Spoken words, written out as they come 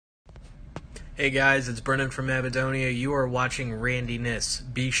Hey guys, it's Brennan from Abaddonia. You are watching Randyness.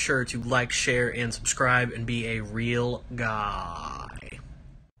 Be sure to like, share, and subscribe and be a real guy.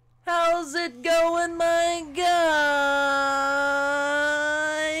 How's it going, my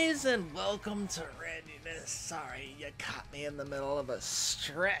guys? And welcome to Randyness. Sorry, you caught me in the middle of a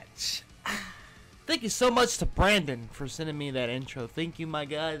stretch. Thank you so much to Brandon for sending me that intro. Thank you, my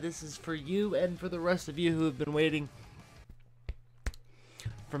guy. This is for you and for the rest of you who have been waiting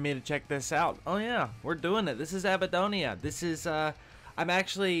for me to check this out. Oh yeah, we're doing it. This is Abaddonia. This is I'm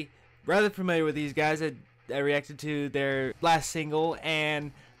actually rather familiar with these guys. I reacted to their last single,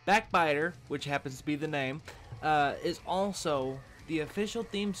 and Backbiter, which happens to be the name, is also the official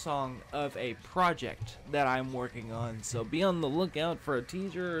theme song of a project that I'm working on. So be on the lookout for a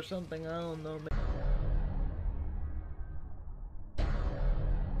teaser or something. I don't know.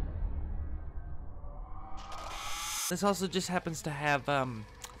 This also just happens to have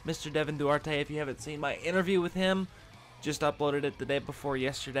Mr. Devin Duarte. If you haven't seen my interview with him, just uploaded it the day before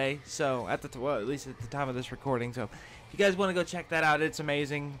yesterday. So at least at the time of this recording. So if you guys want to go check that out, it's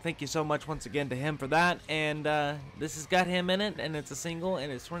amazing. Thank you so much once again to him for that. And this has got him in it, and it's a single,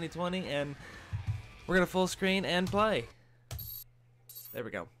 and it's 2020, and we're gonna full screen and play. There we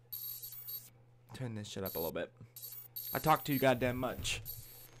go. Turn this shit up a little bit. I talk too goddamn much.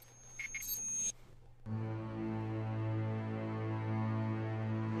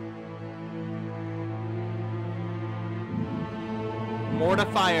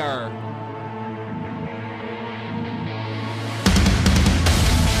 Mortifer.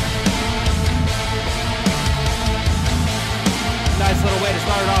 Nice little way to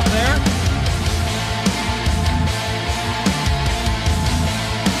start it off there.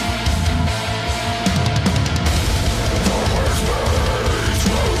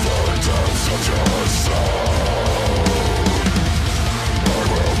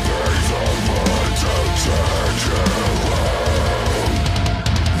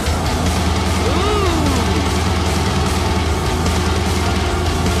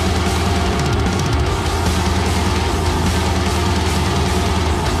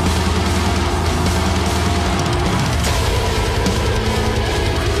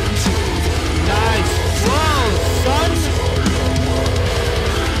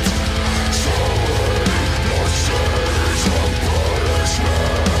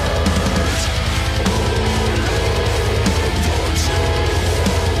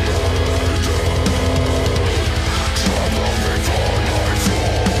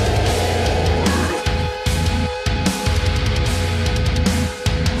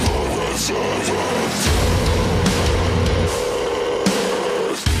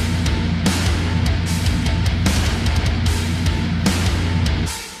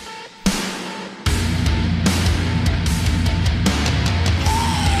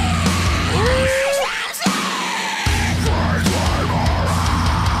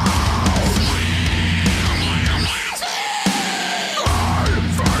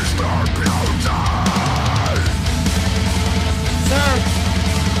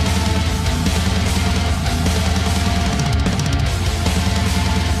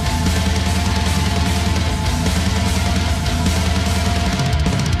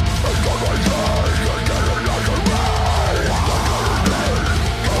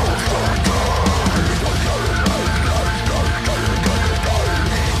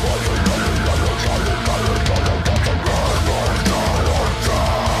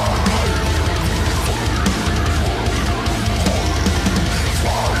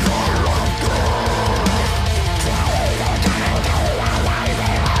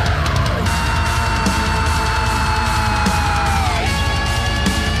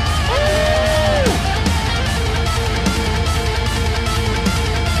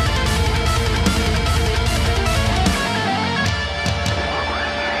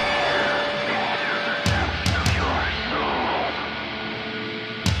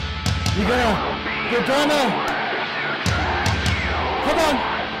 You're gonna. Come on.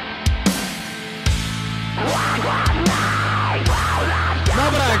 Not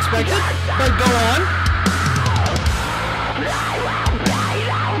what I expected, but go on.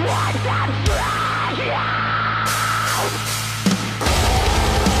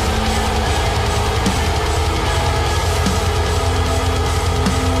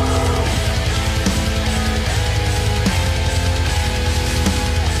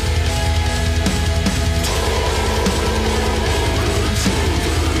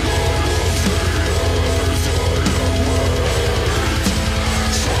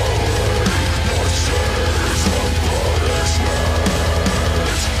 Shut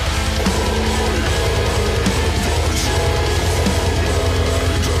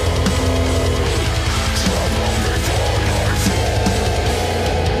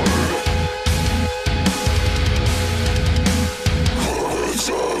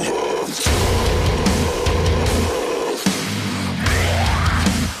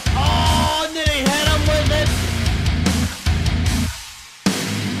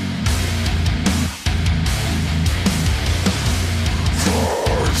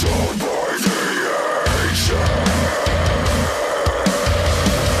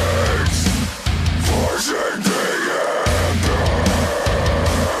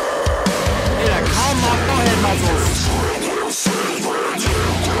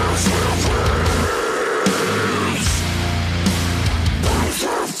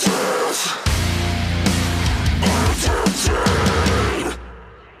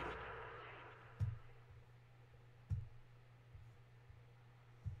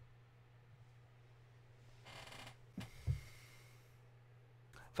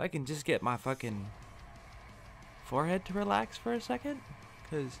I can just get my fucking forehead to relax for a second,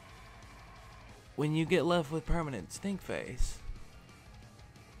 because when you get left with permanent stink face,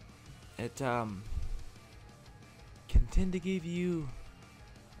 it can tend to give you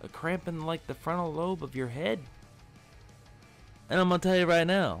a cramp in like the frontal lobe of your head. And I'm gonna tell you right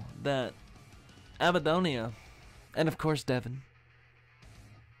now that Abaddonia, and of course Devin,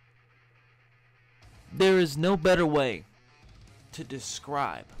 there is no better way to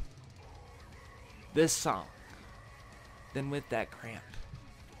describe this song than with that cramp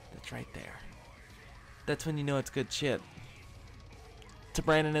that's right there. That's when you know it's good shit. To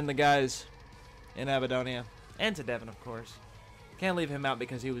Brandon and the guys in Abaddonia, and to Devin, of course. Can't leave him out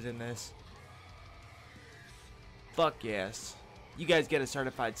because he was in this. Fuck yes. You guys get a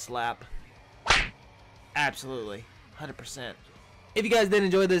certified slap. Absolutely. 100%. If you guys did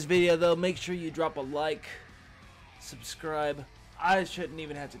enjoy this video, though, make sure you drop a like, subscribe. I shouldn't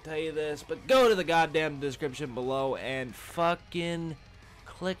even have to tell you this, but go to the goddamn description below and fucking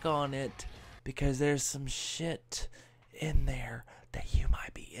click on it, because there's some shit in there that you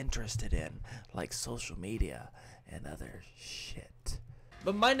might be interested in, like social media and other shit.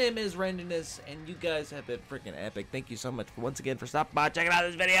 But my name is Randyness, and you guys have been freaking epic. Thank you so much once again for stopping by, checking out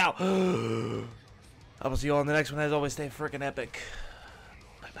this video. I will see you all in the next one. As always, stay freaking epic.